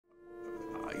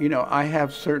You know, I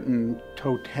have certain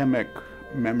totemic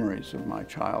memories of my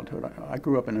childhood. I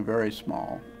grew up in a very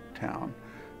small town,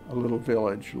 a little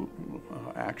village,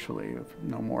 actually, of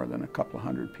no more than a couple of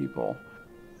hundred people.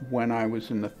 When I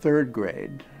was in the third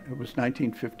grade, it was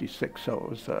 1956, so it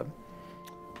was the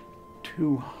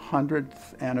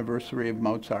 200th anniversary of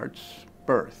Mozart's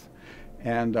birth.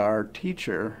 And our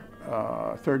teacher,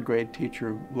 third grade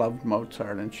teacher, loved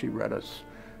Mozart, and she read us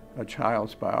a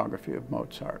child's biography of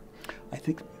Mozart. I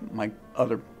think my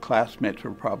other classmates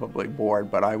were probably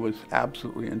bored, but I was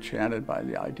absolutely enchanted by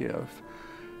the idea of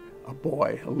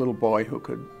a little boy who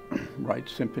could write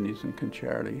symphonies and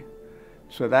concerti.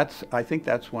 So I think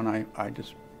that's when I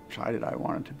decided I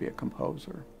wanted to be a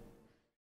composer.